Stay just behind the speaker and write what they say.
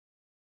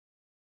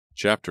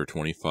Chapter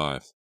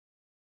 25.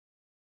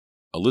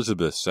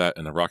 Elizabeth sat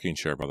in a rocking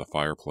chair by the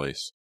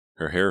fireplace.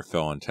 Her hair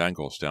fell in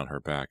tangles down her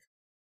back.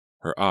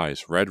 Her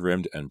eyes,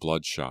 red-rimmed and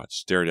bloodshot,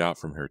 stared out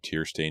from her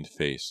tear-stained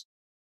face.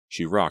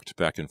 She rocked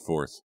back and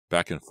forth,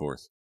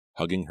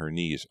 hugging her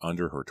knees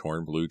under her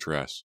torn blue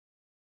dress.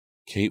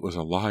 "Kate was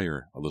a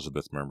liar,"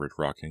 Elizabeth murmured,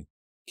 rocking.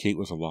 "Kate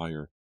was a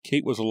liar.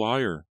 Kate was a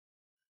liar."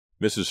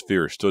 Mrs.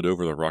 Fear stood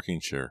over the rocking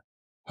chair,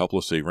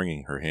 helplessly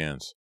wringing her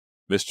hands.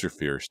 Mr.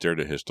 Fear stared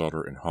at his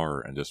daughter in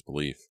horror and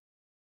disbelief.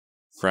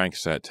 Frank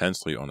sat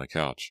tensely on the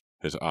couch,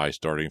 his eyes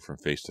darting from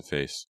face to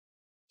face.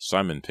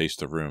 Simon paced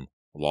the room,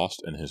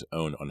 lost in his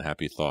own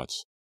unhappy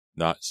thoughts,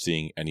 not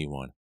seeing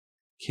anyone.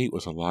 "Kate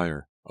was a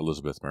liar,"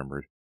 Elizabeth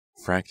murmured.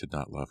 "Frank did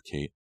not love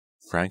Kate.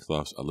 Frank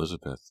loves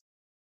Elizabeth."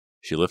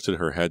 She lifted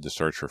her head to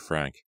search for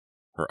Frank.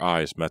 Her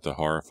eyes met the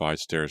horrified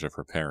stares of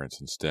her parents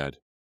instead.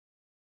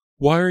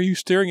 "Why are you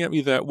staring at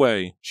me that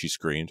way?" she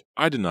screamed.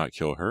 "I did not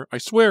kill her. I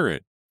swear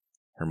it."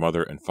 Her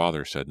mother and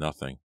father said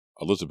nothing.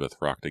 Elizabeth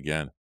rocked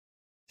again.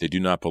 "They do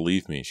not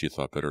believe me," she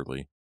thought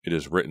bitterly. "It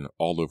is written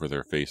all over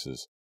their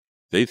faces.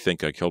 They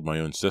think I killed my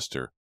own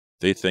sister.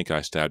 They think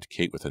I stabbed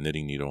Kate with a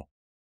knitting needle."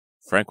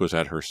 Frank was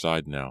at her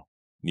side now,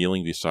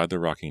 kneeling beside the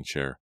rocking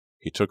chair.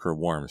 He took her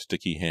warm,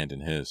 sticky hand in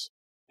his.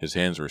 His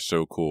hands were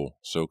so cool,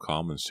 so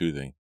calm and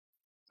soothing.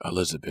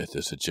 "Elizabeth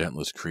is the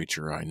gentlest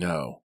creature I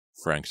know,"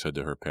 Frank said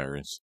to her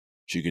parents.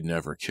 "She could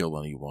never kill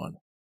anyone."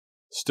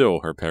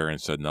 Still, her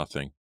parents said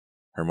nothing.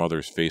 Her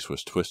mother's face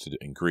was twisted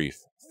in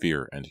grief,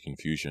 fear, and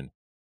confusion.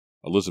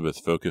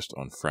 Elizabeth focused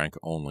on Frank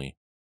only.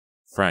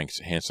 Frank's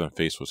handsome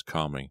face was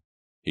calming.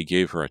 He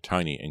gave her a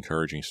tiny,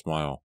 encouraging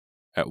smile.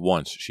 At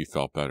once she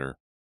felt better.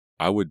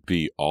 I would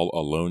be all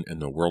alone in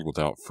the world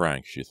without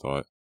Frank, she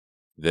thought.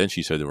 Then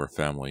she said to her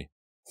family,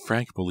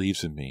 "Frank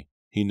believes in me.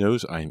 He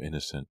knows I am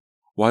innocent.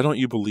 Why don't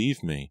you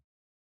believe me?"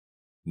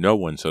 No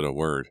one said a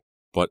word,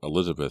 but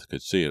Elizabeth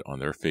could see it on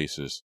their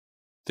faces.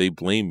 They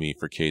blame me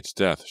for Kate's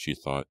death, she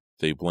thought.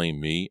 They blame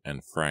me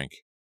and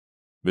Frank.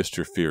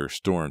 Mr. Fear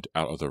stormed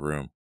out of the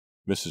room.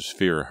 Mrs.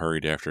 Fear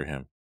hurried after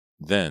him.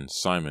 Then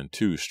Simon,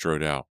 too,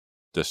 strode out.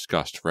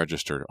 Disgust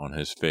registered on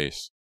his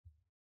face.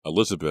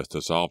 Elizabeth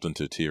dissolved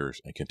into tears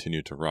and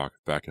continued to rock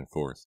back and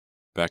forth,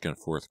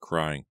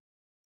 crying.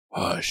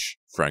 "Hush,"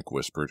 Frank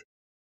whispered.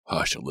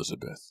 "Hush,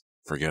 Elizabeth.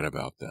 Forget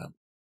about them.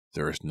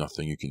 There is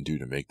nothing you can do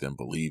to make them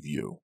believe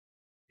you."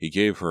 He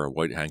gave her a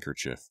white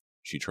handkerchief.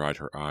 She dried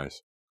her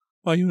eyes.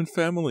 "My own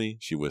family,"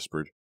 she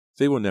whispered.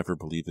 "They will never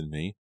believe in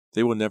me.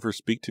 They will never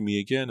speak to me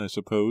again, I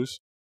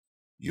suppose."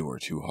 "You are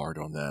too hard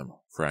on them,"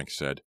 Frank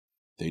said.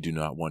 "They do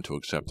not want to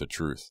accept the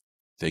truth.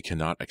 They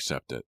cannot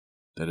accept it.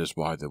 That is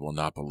why they will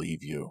not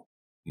believe you."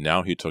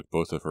 Now he took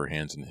both of her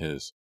hands in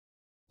his.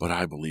 "But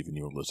I believe in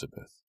you,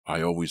 Elizabeth.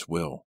 I always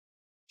will."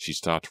 She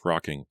stopped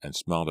rocking and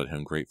smiled at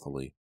him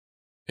gratefully.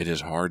 "It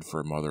is hard for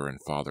a mother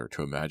and father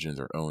to imagine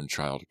their own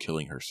child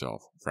killing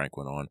herself," Frank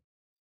went on.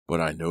 "But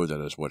I know that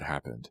is what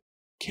happened.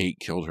 Kate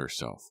killed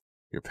herself.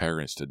 Your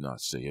parents did not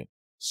see it.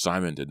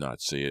 Simon did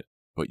not see it,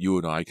 but you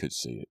and I could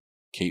see it.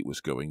 Kate was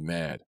going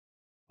mad."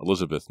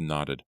 Elizabeth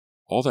nodded.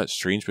 All that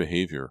strange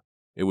behavior,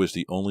 it was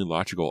the only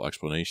logical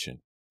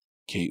explanation.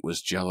 "Kate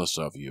was jealous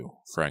of you,"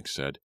 Frank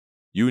said.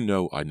 "You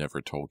know I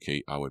never told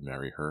Kate I would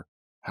marry her.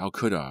 How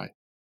could I?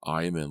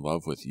 I am in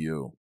love with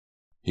you."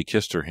 He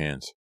kissed her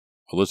hands.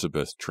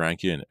 Elizabeth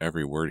drank in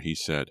every word he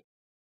said.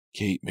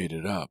 "Kate made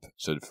it up,"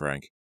 said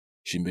Frank.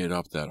 "She made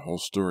up that whole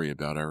story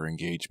about our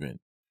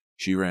engagement.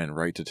 She ran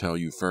right to tell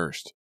you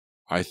first.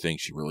 I think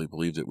she really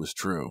believed it was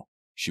true.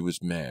 She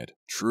was mad,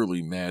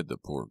 truly mad, the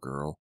poor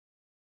girl."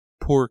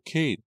 "Poor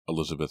Kate,"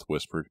 Elizabeth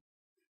whispered.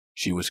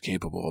 "She was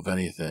capable of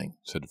anything,"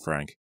 said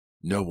Frank.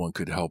 "No one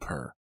could help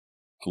her."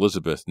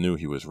 Elizabeth knew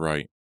he was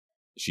right.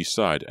 She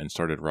sighed and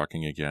started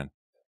rocking again.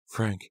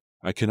 "Frank,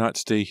 I cannot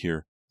stay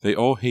here. They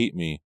all hate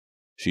me."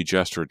 She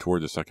gestured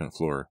toward the second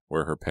floor,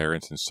 where her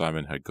parents and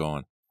Simon had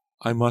gone.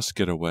 "I must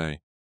get away."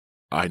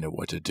 "I know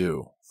what to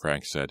do,"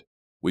 Frank said.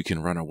 "We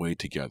can run away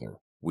together.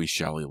 We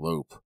shall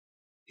elope."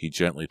 He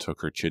gently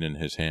took her chin in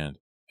his hand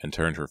and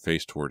turned her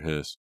face toward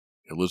his.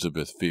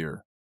 "Elizabeth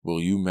Fear,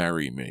 will you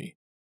marry me?"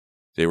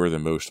 They were the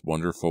most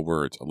wonderful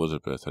words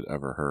Elizabeth had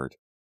ever heard.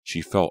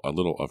 She felt a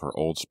little of her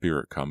old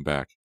spirit come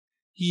back.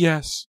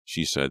 "Yes,"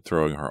 she said,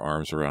 throwing her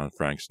arms around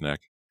Frank's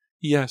neck.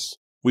 "Yes,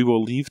 we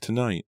will leave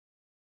tonight."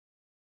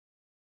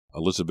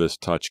 Elizabeth's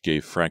touch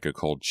gave Frank a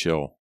cold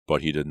chill,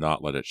 but he did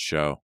not let it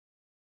show.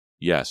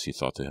 "Yes," he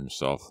thought to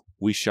himself,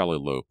 "we shall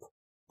elope.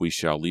 We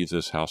shall leave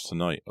this house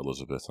tonight,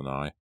 Elizabeth and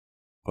I.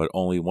 But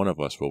only one of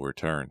us will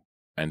return,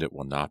 and it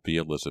will not be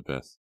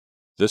Elizabeth.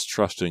 This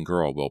trusting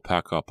girl will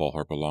pack up all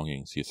her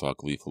belongings," he thought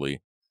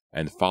gleefully,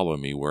 "and follow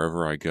me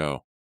wherever I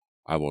go.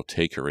 I will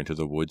take her into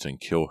the woods and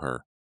kill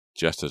her,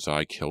 just as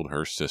I killed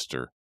her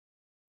sister."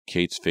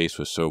 Kate's face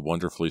was so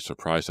wonderfully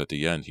surprised at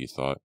the end, he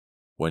thought.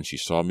 When she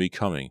saw me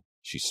coming,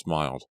 she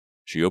smiled.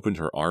 She opened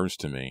her arms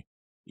to me.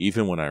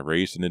 Even when I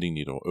raised the knitting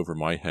needle over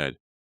my head,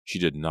 she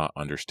did not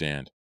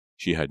understand.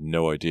 She had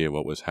no idea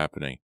what was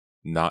happening,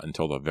 not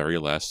until the very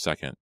last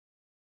second.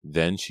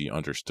 Then she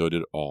understood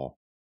it all.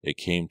 It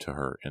came to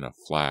her in a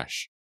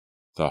flash.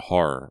 The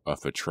horror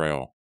of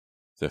betrayal.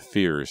 The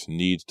fears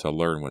need to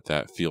learn what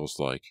that feels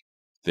like.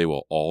 They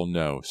will all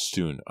know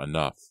soon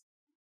enough.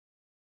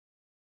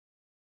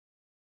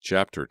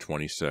 Chapter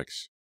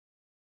 26.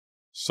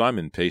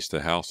 Simon paced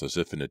the house as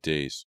if in a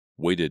daze,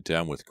 weighted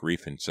down with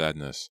grief and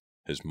sadness,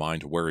 his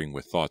mind whirring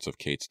with thoughts of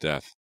Kate's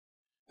death.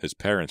 His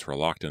parents were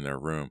locked in their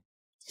room.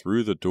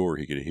 Through the door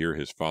he could hear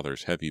his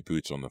father's heavy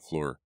boots on the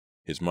floor,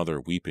 his mother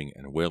weeping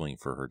and wailing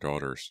for her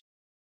daughters.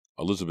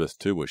 Elizabeth,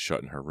 too, was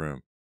shut in her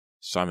room.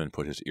 Simon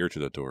put his ear to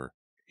the door.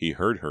 He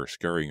heard her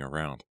scurrying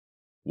around.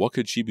 What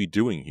could she be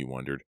doing, he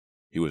wondered.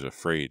 He was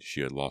afraid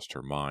she had lost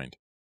her mind.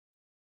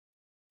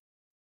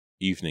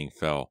 Evening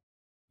fell.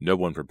 No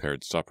one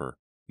prepared supper.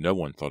 No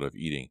one thought of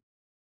eating.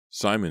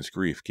 Simon's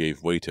grief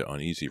gave way to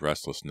uneasy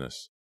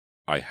restlessness.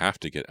 I have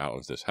to get out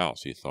of this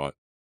house, he thought,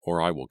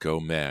 or I will go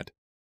mad.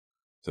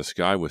 The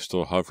sky was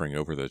still hovering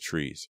over the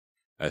trees,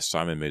 as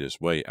Simon made his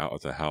way out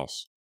of the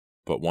house.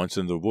 But once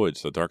in the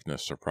woods, the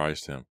darkness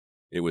surprised him.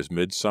 It was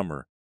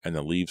midsummer, and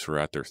the leaves were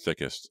at their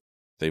thickest.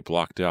 They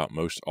blocked out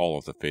most all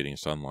of the fading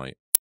sunlight.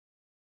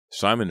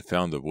 Simon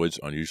found the woods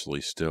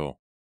unusually still.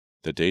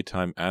 The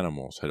daytime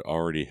animals had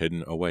already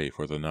hidden away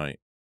for the night.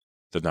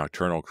 The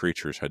nocturnal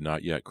creatures had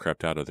not yet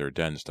crept out of their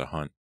dens to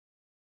hunt.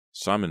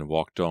 Simon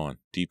walked on,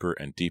 deeper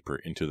and deeper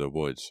into the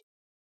woods.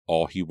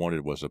 All he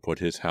wanted was to put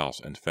his house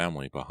and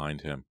family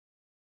behind him.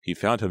 He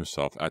found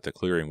himself at the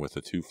clearing with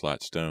the 2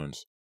 flat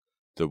stones.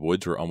 The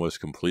woods were almost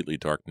completely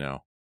dark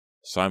now.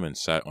 Simon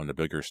sat on the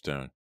bigger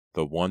stone,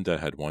 the one that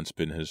had once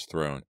been his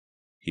throne.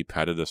 He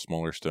patted the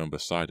smaller stone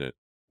beside it.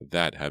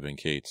 That had been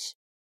Kate's.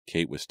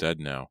 Kate was dead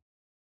now.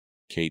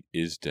 Kate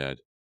is dead.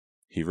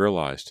 He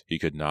realized he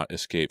could not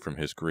escape from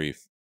his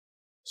grief.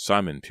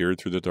 Simon peered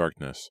through the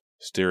darkness,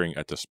 staring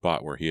at the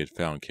spot where he had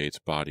found Kate's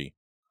body.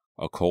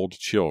 A cold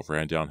chill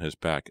ran down his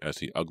back as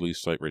the ugly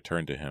sight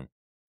returned to him.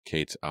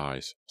 Kate's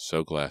eyes,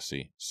 so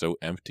glassy, so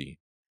empty,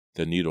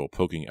 the needle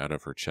poking out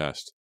of her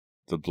chest.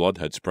 The blood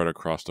had spread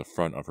across the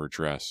front of her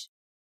dress.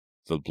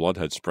 The blood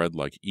had spread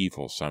like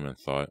evil, Simon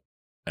thought,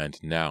 and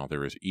now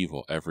there is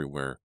evil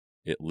everywhere.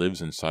 It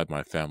lives inside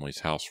my family's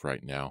house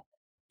right now.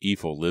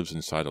 Evil lives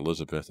inside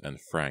Elizabeth and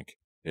Frank.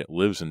 It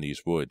lives in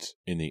these woods,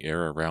 in the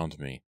air around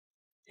me.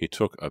 He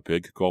took a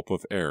big gulp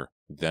of air,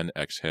 then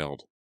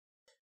exhaled.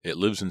 It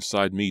lives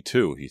inside me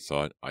too, he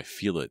thought. I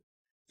feel it.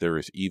 There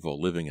is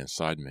evil living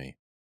inside me.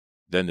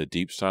 Then the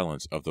deep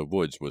silence of the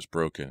woods was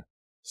broken.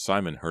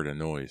 Simon heard a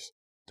noise,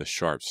 the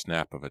sharp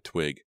snap of a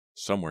twig,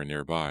 somewhere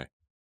nearby.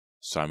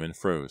 Simon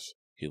froze.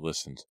 He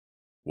listened.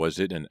 Was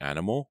it an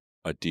animal?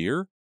 A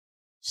deer?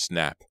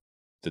 Snap.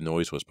 The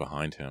noise was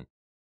behind him.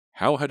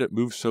 How had it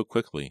moved so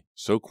quickly,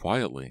 so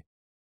quietly?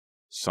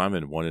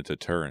 Simon wanted to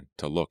turn,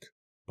 to look,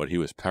 but he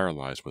was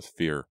paralyzed with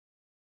fear.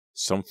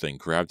 Something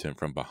grabbed him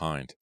from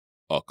behind.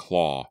 A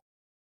claw.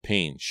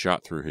 Pain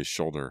shot through his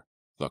shoulder.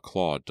 The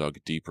claw dug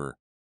deeper.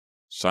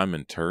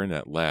 Simon turned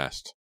at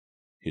last.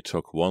 He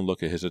took one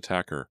look at his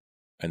attacker,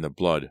 and the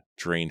blood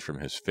drained from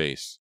his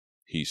face.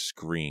 He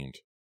screamed.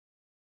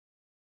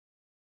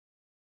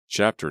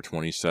 Chapter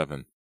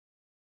 27.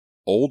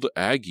 Old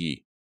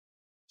Aggie!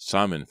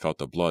 Simon felt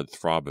the blood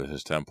throb at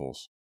his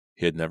temples.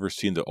 He had never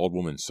seen the old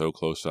woman so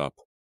close up.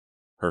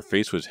 Her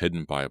face was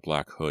hidden by a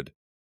black hood.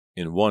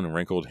 In one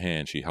wrinkled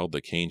hand she held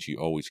the cane she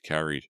always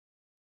carried.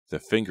 The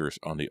fingers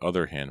on the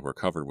other hand were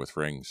covered with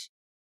rings.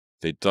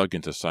 They dug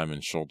into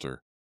Simon's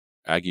shoulder.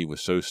 Aggie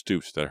was so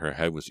stooped that her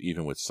head was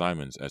even with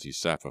Simon's as he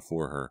sat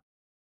before her.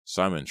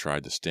 Simon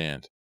tried to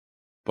stand.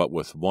 But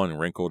with one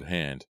wrinkled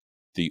hand,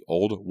 the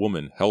old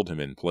woman held him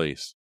in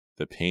place.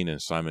 The pain in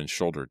Simon's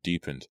shoulder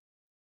deepened.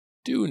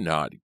 "Do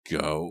not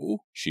go,"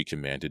 she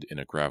commanded in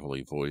a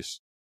gravelly voice.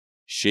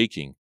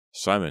 Shaking,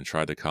 Simon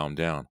tried to calm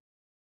down.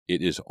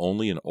 It is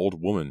only an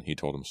old woman, he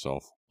told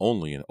himself.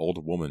 Only an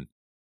old woman.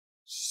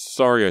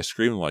 "Sorry I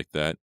screamed like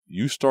that.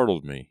 You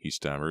startled me," he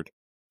stammered.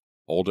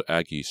 Old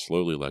Aggie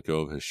slowly let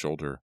go of his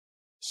shoulder.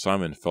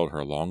 Simon felt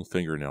her long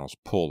fingernails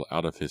pull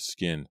out of his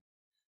skin.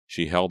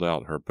 She held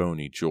out her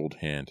bony, jeweled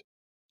hand.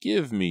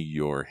 "Give me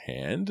your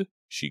hand,"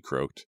 she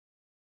croaked.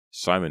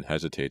 Simon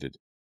hesitated.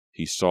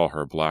 He saw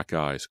her black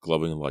eyes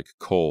glowing like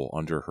coal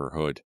under her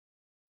hood.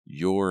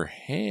 "Your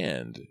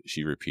hand,"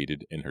 she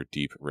repeated in her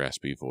deep,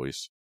 raspy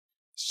voice.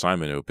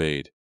 Simon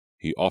obeyed.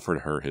 He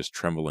offered her his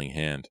trembling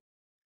hand.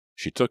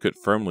 She took it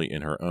firmly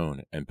in her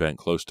own and bent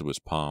close to his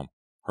palm,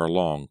 her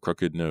long,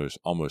 crooked nose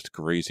almost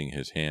grazing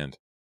his hand.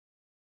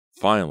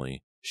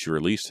 Finally, she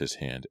released his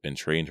hand and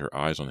trained her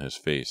eyes on his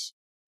face.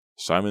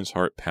 Simon's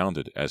heart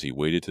pounded as he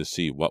waited to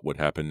see what would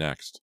happen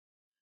next.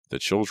 The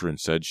children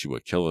said she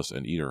would kill us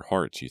and eat our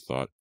hearts, he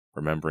thought,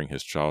 remembering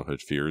his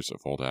childhood fears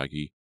of old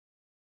Aggie.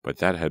 But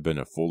that had been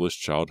a foolish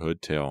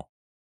childhood tale.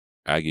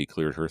 Aggie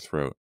cleared her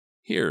throat.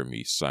 "Hear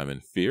me,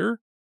 Simon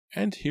Fear,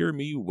 and hear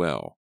me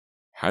well."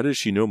 How did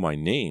she know my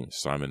name?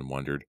 Simon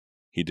wondered.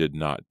 He did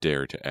not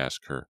dare to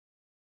ask her.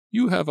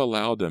 "You have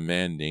allowed a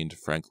man named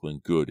Franklin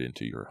Good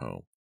into your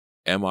home.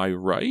 Am I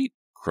right?"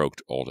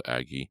 croaked old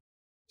Aggie.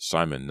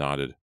 Simon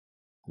nodded.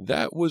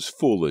 "That was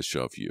foolish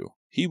of you.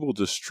 He will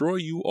destroy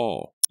you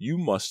all. You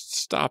must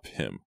stop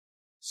him."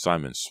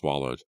 Simon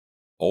swallowed.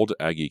 Old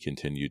Aggie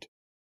continued,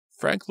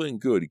 "Franklin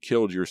Good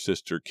killed your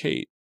sister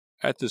Kate.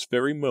 At this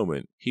very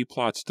moment, he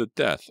plots the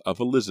death of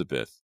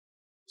Elizabeth."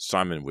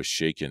 Simon was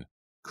shaken.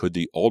 Could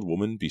the old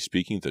woman be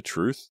speaking the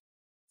truth?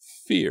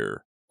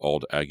 "Fear,"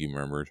 old Aggie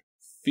murmured.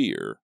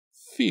 "Fear.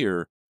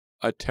 Fear.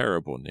 A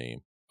terrible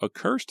name. A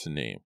cursed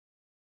name."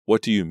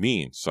 "What do you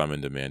mean?"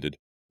 Simon demanded.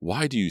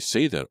 "Why do you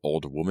say that,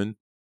 old woman?"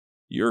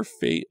 "Your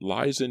fate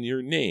lies in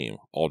your name,"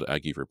 old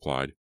Aggie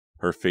replied,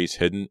 her face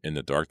hidden in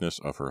the darkness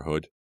of her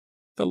hood.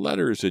 "The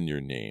letters in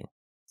your name.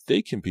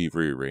 They can be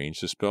rearranged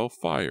to spell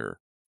fire.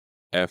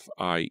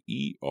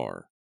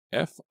 F-I-E-R.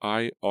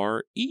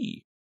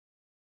 F-I-R-E.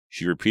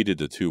 She repeated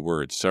the two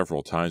words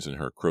several times in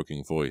her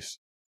croaking voice,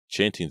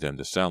 chanting them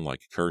to sound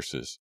like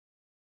curses.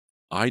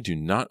 "I do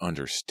not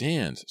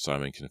understand,"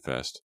 Simon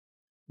confessed.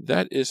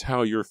 "That is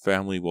how your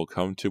family will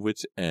come to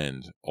its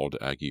end," old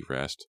Aggie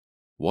rasped.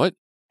 "What?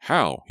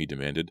 How?" he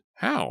demanded.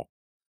 "How?"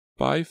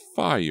 "By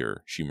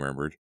fire," she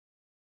murmured.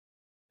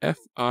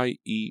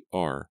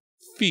 F-I-E-R.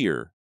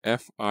 Fear.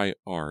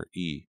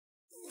 F-I-R-E.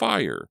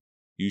 Fire.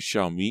 You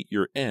shall meet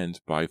your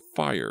end by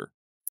fire.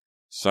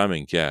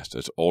 Simon gasped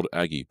as old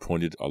Aggie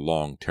pointed a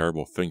long,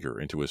 terrible finger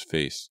into his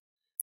face.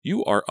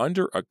 "You are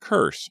under a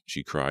curse,"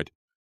 she cried.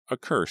 "A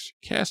curse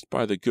cast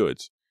by the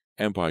Goods,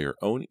 and by your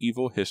own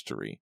evil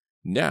history.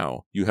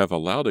 Now you have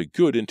allowed a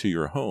Good into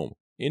your home,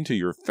 into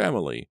your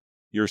family.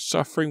 Your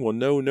suffering will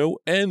know no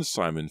end,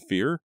 Simon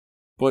Fear."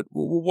 "But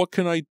what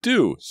can I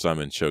do?"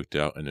 Simon choked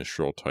out in a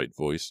shrill, tight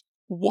voice.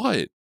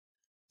 "What?"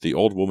 The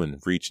old woman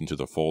reached into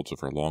the folds of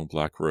her long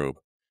black robe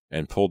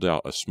and pulled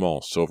out a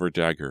small silver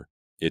dagger,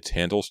 its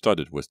handle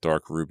studded with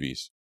dark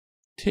rubies.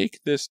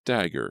 "Take this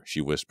dagger,"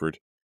 she whispered.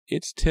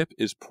 "Its tip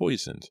is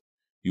poisoned.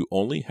 You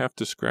only have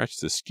to scratch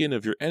the skin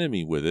of your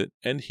enemy with it,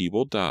 and he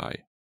will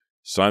die."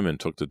 Simon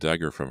took the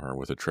dagger from her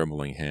with a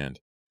trembling hand.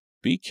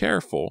 "Be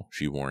careful,"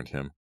 she warned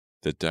him.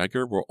 "The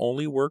dagger will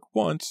only work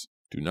once.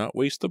 Do not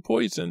waste the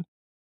poison."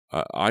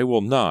 I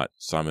will not,"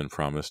 Simon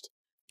promised,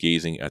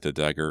 gazing at the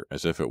dagger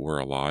as if it were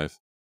alive.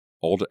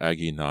 Old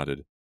Aggie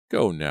nodded.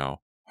 "Go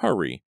now.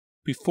 Hurry,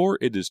 before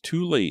it is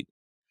too late."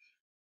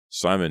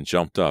 Simon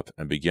jumped up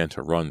and began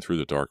to run through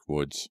the dark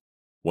woods.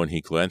 When he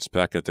glanced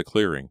back at the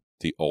clearing,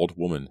 the old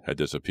woman had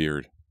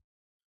disappeared.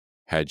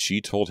 Had she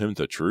told him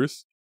the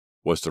truth?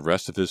 Was the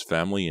rest of his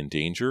family in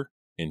danger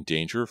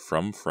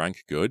from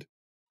Frank Good?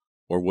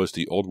 Or was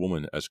the old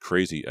woman as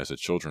crazy as the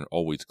children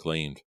always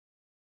claimed?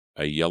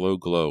 A yellow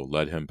glow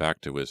led him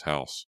back to his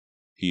house.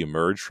 He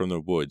emerged from the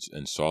woods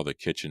and saw the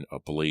kitchen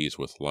ablaze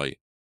with light.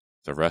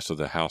 The rest of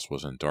the house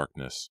was in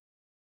darkness.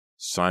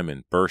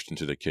 Simon burst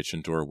into the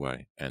kitchen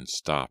doorway and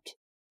stopped.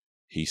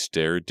 He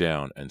stared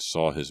down and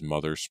saw his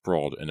mother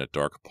sprawled in a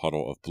dark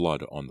puddle of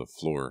blood on the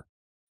floor.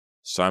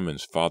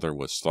 Simon's father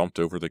was slumped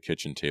over the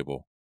kitchen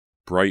table.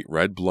 Bright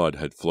red blood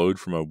had flowed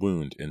from a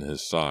wound in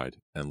his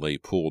side and lay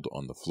pooled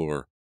on the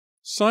floor.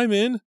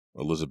 "Simon!"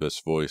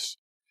 Elizabeth's voice.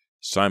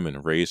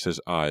 Simon raised his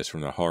eyes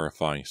from the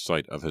horrifying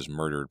sight of his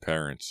murdered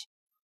parents.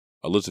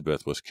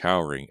 Elizabeth was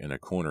cowering in a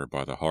corner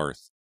by the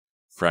hearth.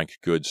 Frank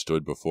Good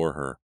stood before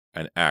her,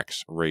 an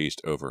axe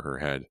raised over her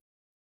head.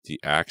 The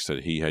axe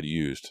that he had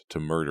used to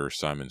murder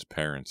Simon's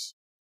parents.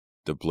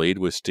 The blade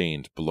was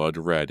stained blood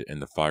red in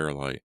the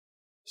firelight.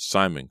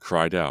 Simon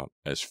cried out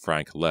as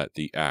Frank let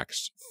the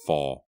axe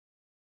fall.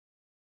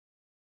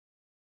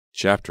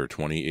 Chapter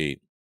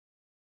 28.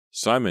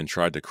 Simon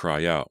tried to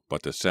cry out,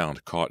 but the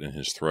sound caught in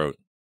his throat.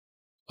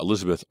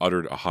 Elizabeth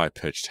uttered a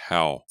high-pitched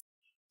howl.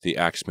 The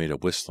axe made a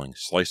whistling,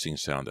 slicing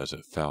sound as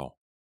it fell.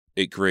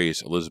 It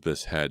grazed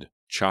Elizabeth's head,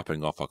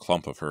 chopping off a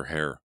clump of her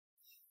hair.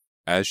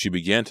 As she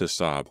began to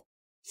sob,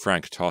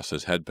 Frank tossed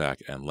his head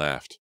back and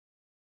laughed.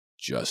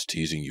 "Just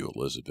teasing you,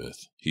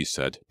 Elizabeth," he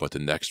said, "but the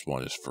next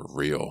one is for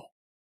real."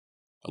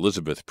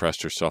 Elizabeth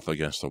pressed herself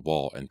against the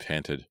wall and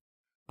panted.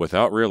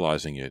 Without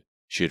realizing it,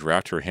 she had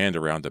wrapped her hand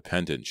around the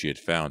pendant she had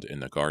found in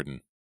the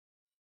garden.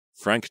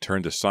 Frank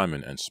turned to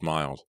Simon and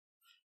smiled.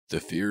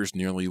 "The fear's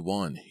nearly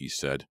won," he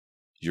said.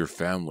 "Your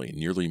family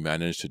nearly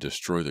managed to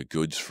destroy the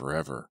Goods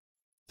forever.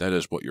 That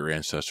is what your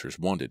ancestors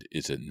wanted,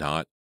 is it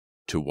not?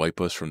 To wipe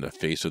us from the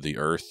face of the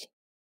earth?"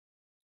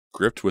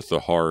 Gripped with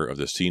the horror of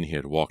the scene he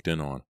had walked in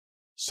on,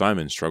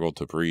 Simon struggled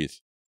to breathe.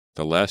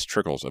 The last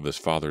trickles of his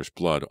father's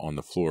blood on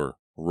the floor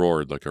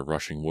roared like a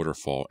rushing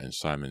waterfall in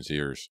Simon's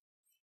ears.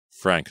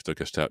 Frank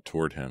took a step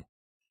toward him.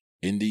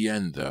 "In the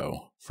end,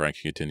 though," Frank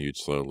continued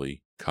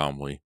slowly,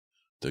 calmly,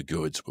 "the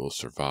Goods will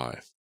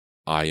survive.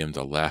 I am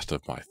the last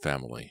of my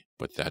family,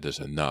 but that is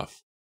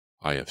enough.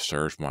 I have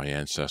served my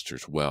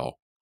ancestors well.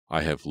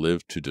 I have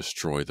lived to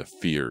destroy the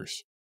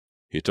fears."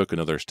 He took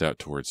another step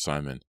towards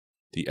Simon,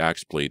 the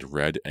axe blade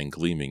red and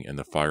gleaming in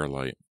the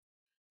firelight.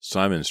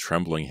 Simon's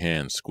trembling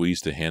hand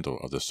squeezed the handle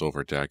of the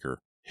silver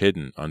dagger,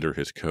 hidden under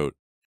his coat.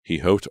 He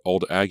hoped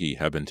old Aggie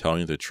had been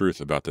telling the truth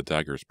about the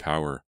dagger's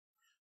power.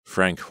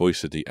 Frank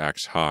hoisted the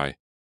axe high.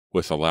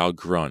 With a loud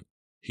grunt,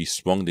 he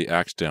swung the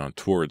axe down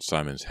toward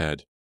Simon's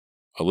head.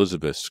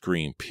 Elizabeth's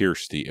scream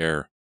pierced the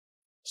air.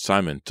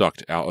 Simon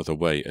ducked out of the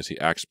way as the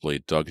axe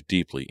blade dug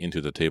deeply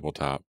into the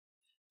tabletop.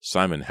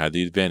 Simon had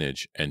the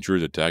advantage and drew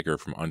the dagger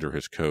from under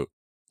his coat,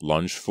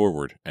 lunged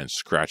forward, and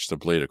scratched the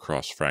blade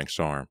across Frank's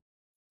arm.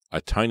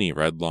 A tiny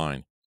red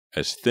line,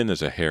 as thin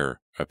as a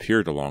hair,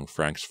 appeared along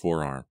Frank's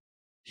forearm.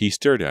 He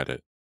stared at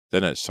it,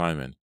 then at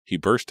Simon. He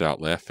burst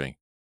out laughing.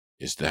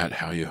 "Is that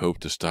how you hope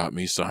to stop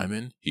me,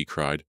 Simon?" he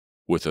cried.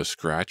 "With a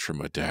scratch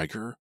from a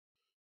dagger?"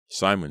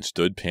 Simon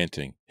stood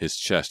panting, his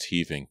chest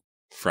heaving.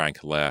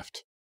 Frank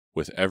laughed.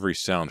 With every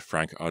sound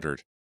Frank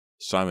uttered,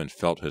 Simon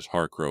felt his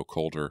heart grow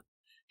colder.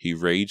 He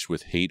raged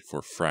with hate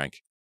for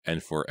Frank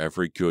and for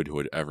every good who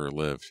had ever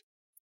lived.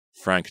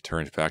 Frank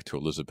turned back to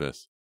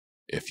Elizabeth.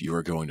 "If you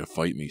are going to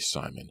fight me,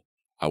 Simon,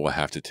 I will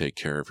have to take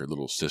care of your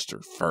little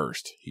sister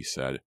first," he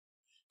said.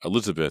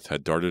 Elizabeth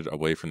had darted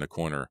away from the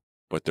corner,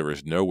 but there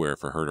was nowhere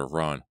for her to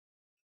run.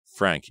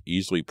 Frank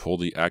easily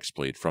pulled the axe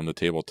blade from the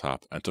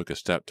tabletop and took a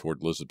step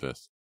toward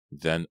Elizabeth.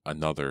 Then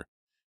another.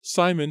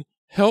 "Simon,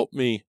 help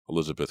me!"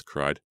 Elizabeth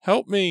cried.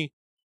 "Help me!"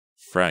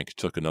 Frank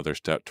took another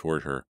step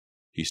toward her.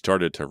 He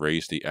started to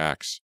raise the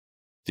axe.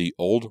 The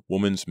old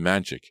woman's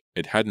magic.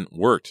 It hadn't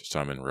worked,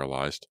 Simon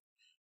realized.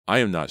 I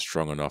am not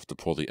strong enough to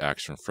pull the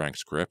axe from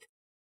Frank's grip.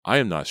 I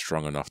am not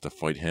strong enough to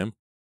fight him.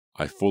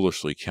 I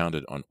foolishly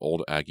counted on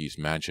old Aggie's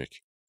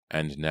magic.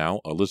 And now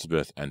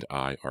Elizabeth and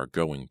I are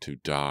going to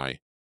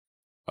die.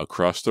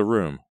 Across the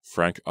room,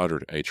 Frank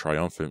uttered a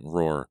triumphant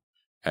roar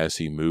as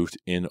he moved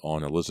in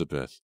on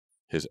Elizabeth,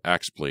 his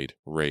axe blade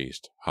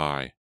raised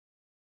high.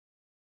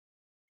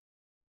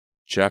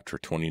 Chapter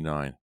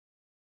 29.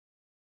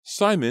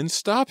 "Simon,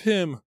 stop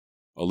him!"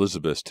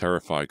 Elizabeth's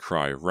terrified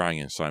cry rang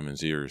in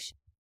Simon's ears.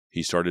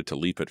 He started to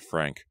leap at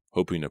Frank,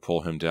 hoping to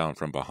pull him down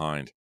from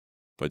behind,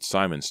 but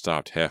Simon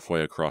stopped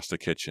halfway across the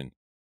kitchen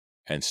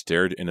and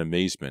stared in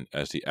amazement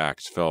as the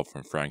axe fell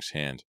from Frank's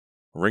hand,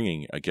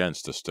 ringing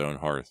against the stone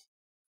hearth.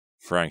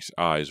 Frank's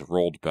eyes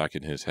rolled back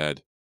in his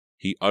head.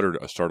 He uttered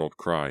a startled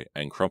cry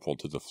and crumpled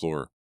to the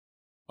floor.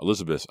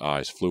 Elizabeth's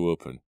eyes flew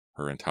open.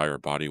 Her entire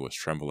body was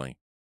trembling.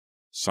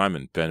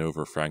 Simon bent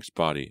over Frank's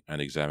body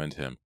and examined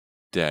him.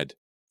 Dead.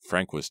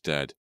 Frank was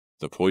dead.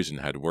 The poison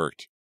had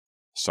worked.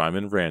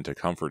 Simon ran to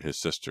comfort his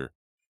sister.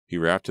 He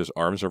wrapped his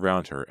arms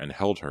around her and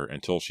held her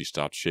until she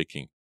stopped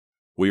shaking.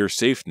 "We are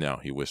safe now,"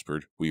 he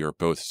whispered. "We are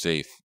both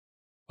safe."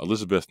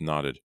 Elizabeth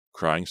nodded,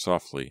 crying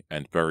softly,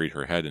 and buried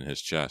her head in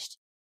his chest.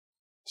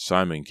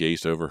 Simon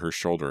gazed over her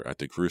shoulder at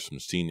the gruesome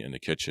scene in the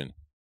kitchen.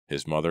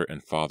 His mother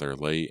and father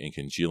lay in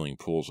congealing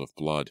pools of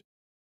blood.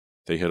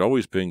 They had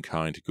always been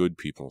kind, good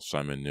people,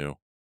 Simon knew.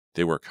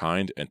 They were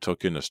kind and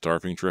took in a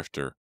starving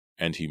drifter,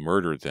 and he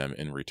murdered them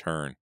in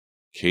return.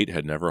 Kate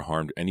had never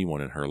harmed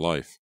anyone in her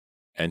life,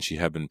 and she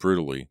had been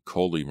brutally,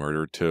 coldly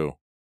murdered too.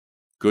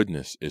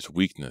 Goodness is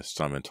weakness,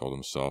 Simon told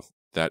himself.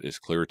 That is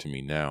clear to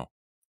me now.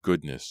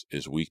 Goodness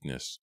is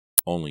weakness.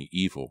 Only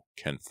evil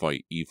can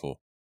fight evil.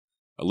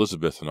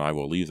 Elizabeth and I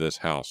will leave this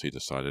house, he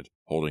decided,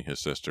 holding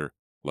his sister,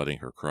 letting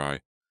her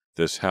cry.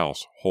 This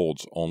house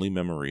holds only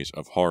memories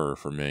of horror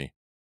for me.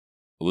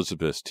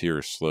 Elizabeth's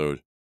tears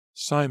slowed.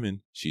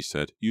 "Simon," she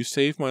said, "you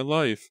saved my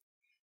life."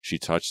 She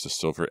touched the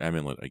silver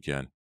amulet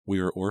again. "We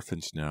are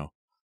orphans now.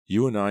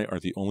 You and I are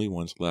the only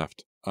ones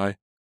left. I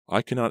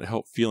cannot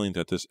help feeling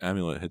that this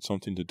amulet had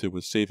something to do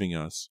with saving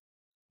us."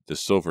 The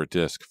silver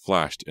disc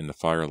flashed in the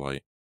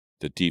firelight.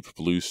 The deep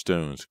blue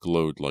stones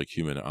glowed like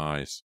human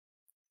eyes.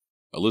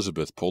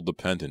 Elizabeth pulled the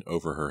pendant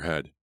over her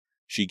head.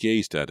 She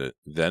gazed at it,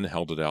 then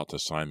held it out to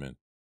Simon.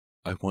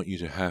 "I want you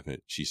to have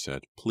it," she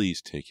said.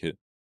 "Please take it.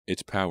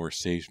 Its power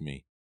saved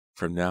me.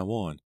 From now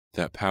on,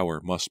 that power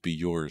must be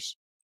yours."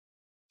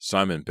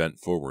 Simon bent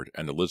forward,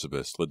 and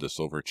Elizabeth slid the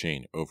silver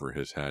chain over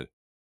his head.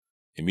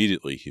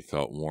 Immediately he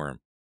felt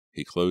warm.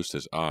 He closed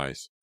his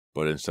eyes,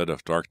 but instead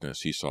of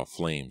darkness he saw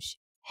flames,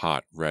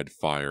 hot red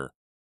fire.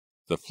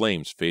 The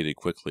flames faded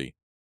quickly,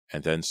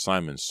 and then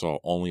Simon saw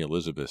only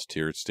Elizabeth's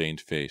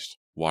tear-stained face,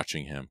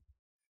 watching him.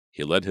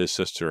 He led his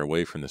sister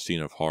away from the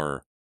scene of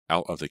horror,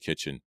 out of the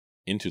kitchen,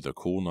 into the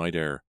cool night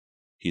air.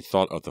 He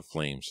thought of the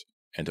flames,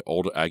 and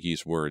old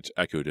Aggie's words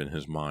echoed in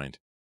his mind.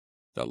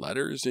 "The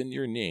letters in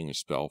your name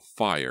spell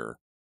fire,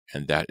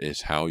 and that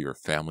is how your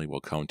family will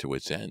come to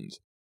its end,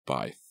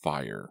 by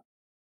fire."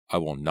 I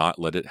will not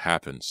let it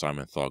happen,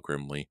 Simon thought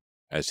grimly,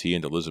 as he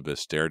and Elizabeth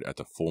stared at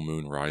the full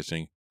moon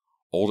rising.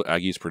 Old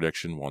Aggie's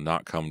prediction will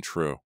not come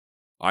true.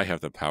 I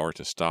have the power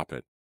to stop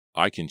it.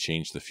 I can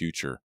change the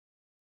future.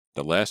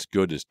 The last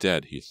good is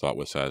dead, he thought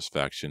with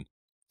satisfaction.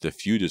 The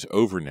feud is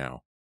over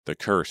now. The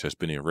curse has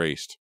been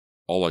erased,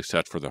 all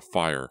except for the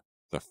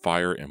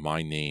fire in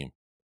my name.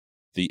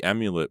 The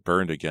amulet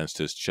burned against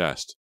his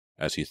chest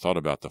as he thought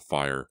about the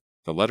fire,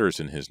 the letters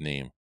in his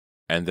name,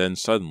 and then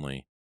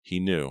suddenly he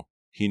knew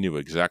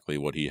exactly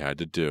what he had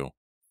to do.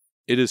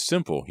 It is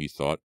simple, he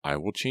thought. I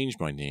will change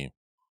my name.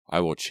 I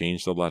will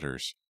change the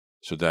letters,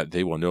 so that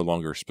they will no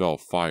longer spell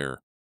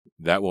fire.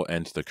 That will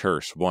end the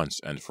curse once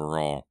and for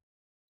all.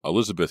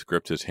 Elizabeth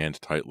gripped his hand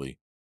tightly.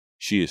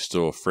 She is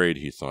still afraid,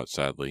 he thought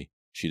sadly.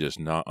 She does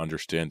not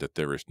understand that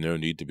there is no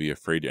need to be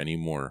afraid any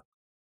more.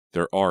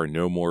 There are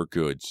no more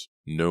goods,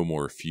 no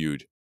more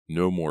feud.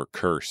 No more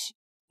curse.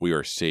 We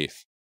are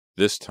safe.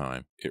 This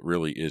time, it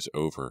really is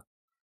over.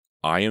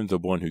 I am the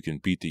one who can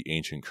beat the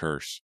ancient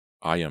curse.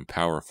 I am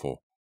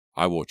powerful.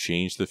 I will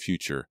change the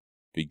future,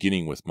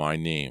 beginning with my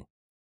name.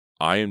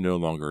 I am no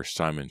longer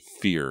Simon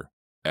Fear,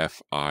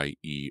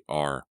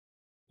 F-I-E-R.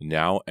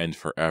 Now and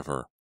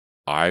forever,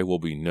 I will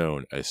be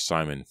known as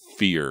Simon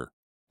Fear,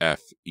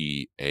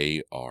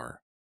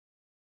 F-E-A-R.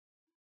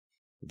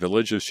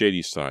 Village of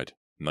Shadyside,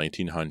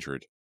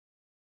 1900.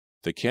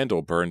 The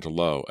candle burned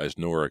low as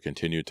Nora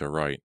continued to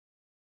write.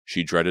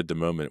 She dreaded the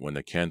moment when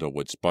the candle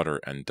would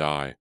sputter and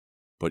die,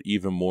 but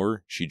even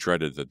more she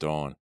dreaded the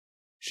dawn.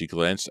 She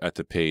glanced at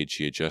the page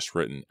she had just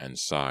written and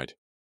sighed.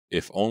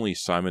 If only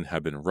Simon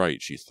had been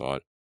right, she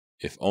thought.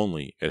 If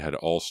only it had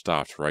all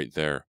stopped right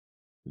there.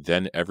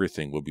 Then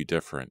everything would be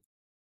different.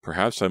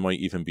 Perhaps I might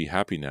even be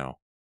happy now,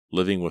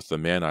 living with the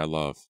man I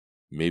love.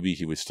 Maybe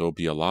he would still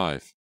be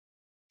alive.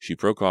 She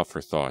broke off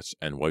her thoughts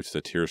and wiped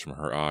the tears from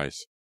her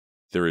eyes.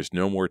 There is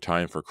no more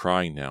time for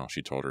crying now,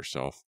 she told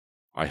herself.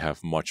 I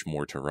have much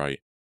more to write.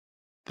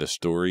 The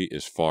story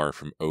is far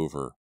from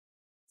over.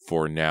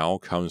 For now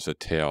comes a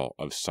tale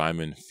of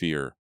Simon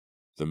Fear,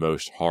 the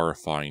most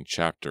horrifying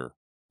chapter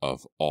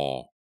of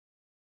all.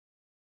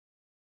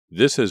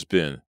 This has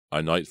been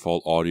a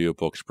Nightfall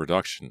Audiobooks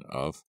production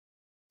of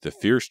The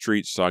Fear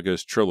Street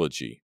Sagas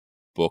Trilogy,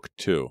 Book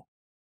 2,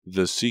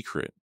 The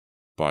Secret,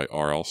 by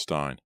R.L.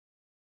 Stine.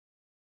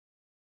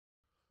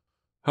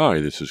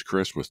 Hi, this is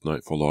Chris with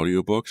Nightfall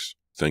Audiobooks.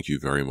 Thank you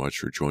very much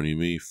for joining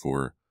me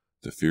for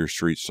The Fear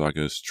Street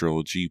Sagas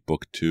Trilogy,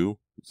 Book 2,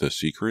 The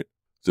Secret.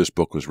 This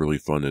book was really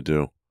fun to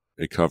do.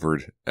 It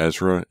covered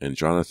Ezra and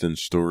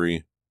Jonathan's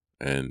story,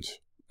 and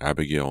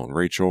Abigail and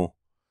Rachel.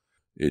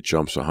 It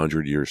jumps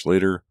 100 years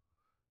later,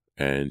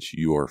 and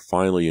you are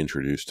finally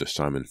introduced to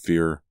Simon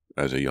Fear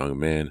as a young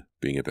man,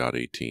 being about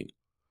 18,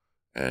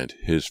 and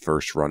his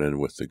first run-in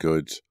with the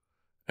goods,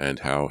 and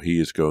how he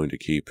is going to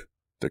keep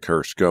the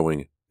curse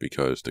going,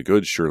 because the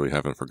goods surely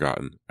haven't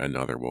forgotten, and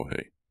neither will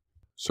he.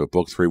 So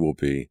Book 3 will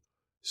be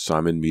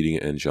Simon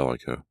meeting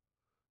Angelica,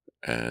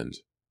 and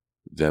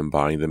them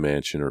buying the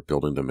mansion or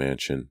building the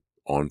mansion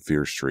on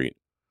Fear Street,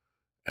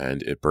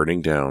 and it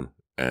burning down,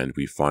 and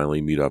we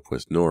finally meet up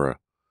with Nora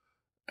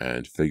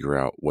and figure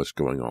out what's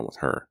going on with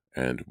her,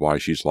 and why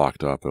she's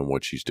locked up and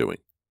what she's doing.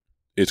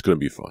 It's going to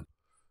be fun.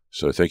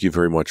 So thank you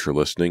very much for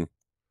listening.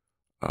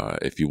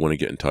 If you want to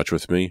get in touch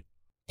with me,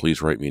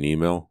 please write me an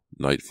email,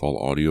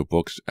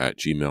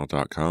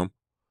 nightfallaudiobooks@gmail.com.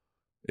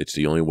 It's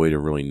the only way to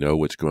really know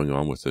what's going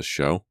on with this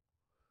show.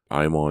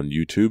 I'm on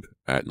YouTube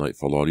at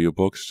Nightfall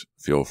Audiobooks.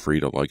 Feel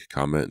free to like,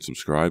 comment, and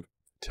subscribe.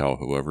 Tell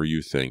whoever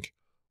you think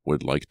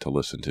would like to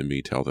listen to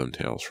me tell them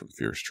tales from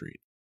Fear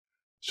Street.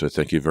 So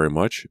thank you very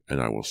much,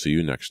 and I will see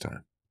you next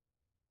time.